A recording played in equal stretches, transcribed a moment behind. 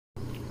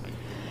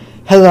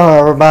Hello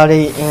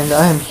everybody, and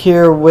I'm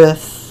here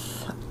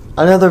with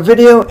another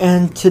video,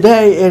 and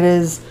today it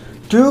is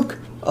Duke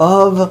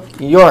of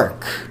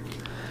York.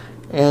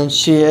 And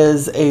she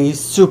is a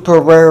super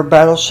rare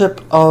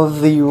battleship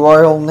of the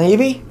Royal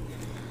Navy.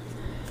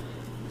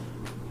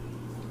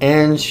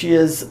 And she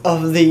is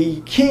of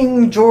the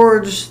King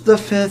George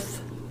V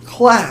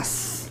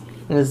class.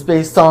 And is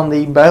based on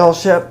the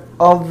battleship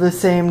of the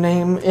same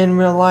name in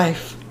real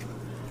life.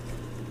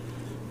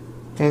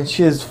 And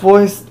she is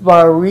voiced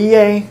by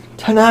Rie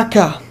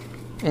Tanaka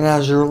in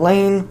Azure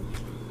Lane.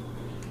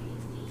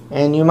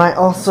 And you might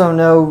also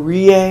know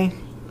Rie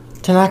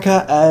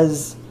Tanaka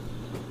as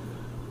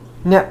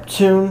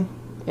Neptune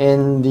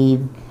in the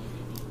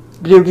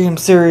video game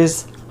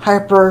series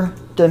Hyper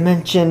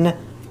Dimension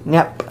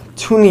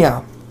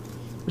Neptunia,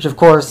 which of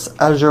course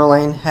Azure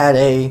Lane had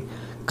a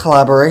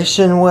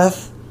collaboration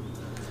with.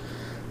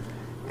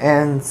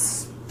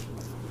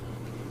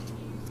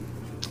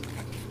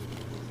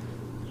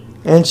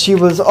 And she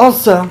was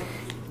also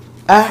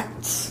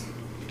at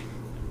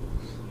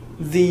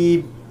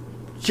the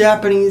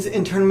Japanese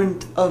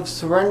Internment of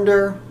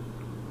Surrender,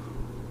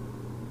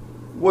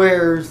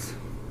 where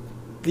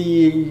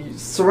the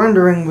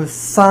surrendering was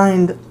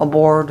signed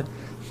aboard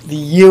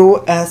the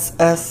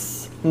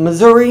USS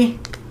Missouri,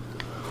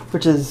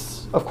 which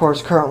is, of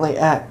course, currently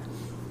at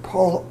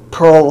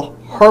Pearl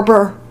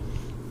Harbor,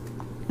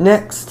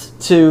 next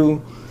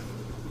to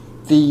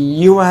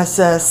the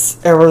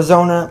USS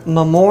Arizona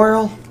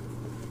Memorial.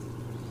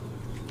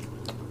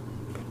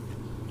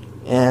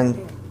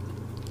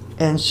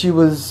 And she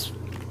was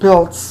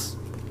built,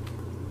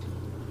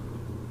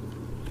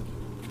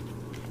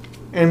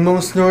 and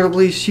most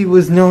notably she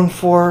was known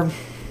for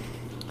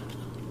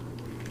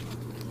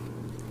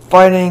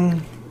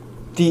fighting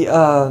the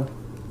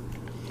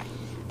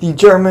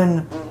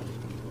German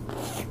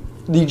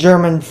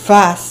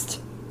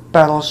fast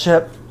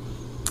battleship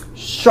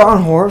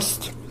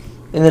Scharnhorst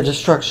in the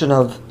destruction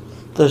of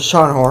the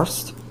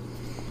Scharnhorst.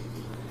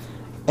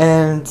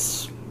 And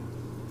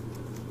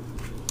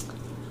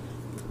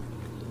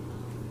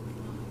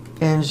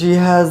she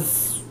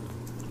has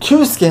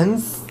two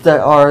skins that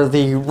are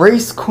the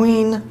Race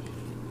Queen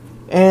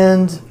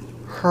and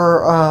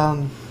her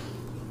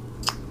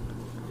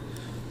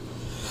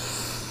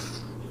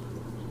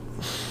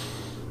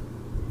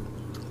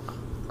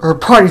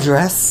party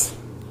dress,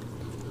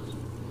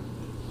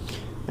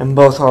 and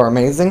both are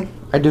amazing.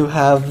 I do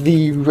have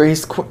the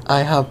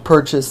I have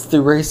purchased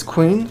the Race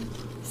Queen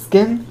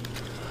skin,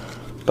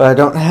 but I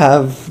don't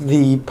have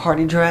the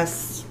party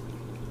dress.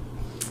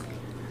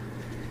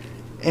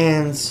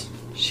 And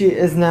she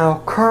is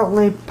now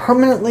currently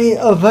permanently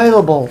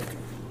available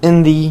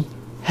in the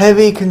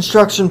heavy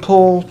construction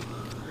pool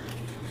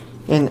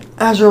in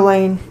Azure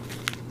Lane.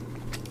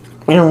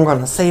 And I'm going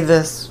to say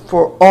this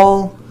for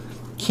all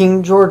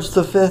King George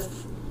V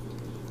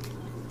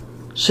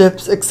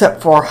ships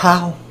except for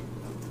Howe,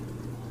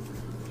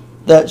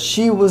 that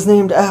she was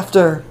named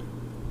after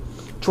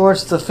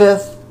George V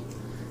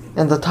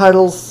and the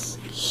titles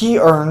he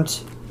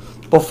earned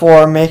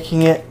before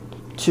making it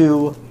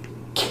to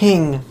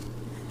King.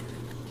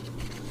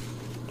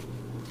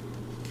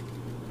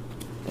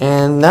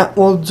 And that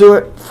will do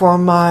it for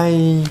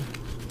my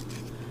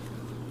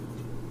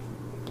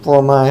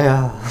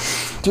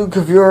Duke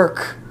of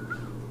York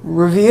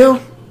review.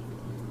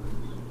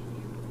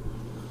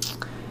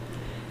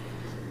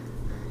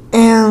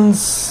 And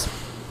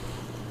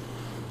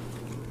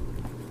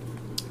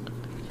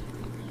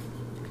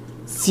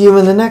see you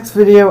in the next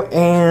video,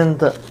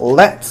 and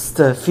let's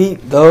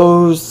defeat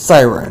those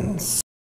sirens.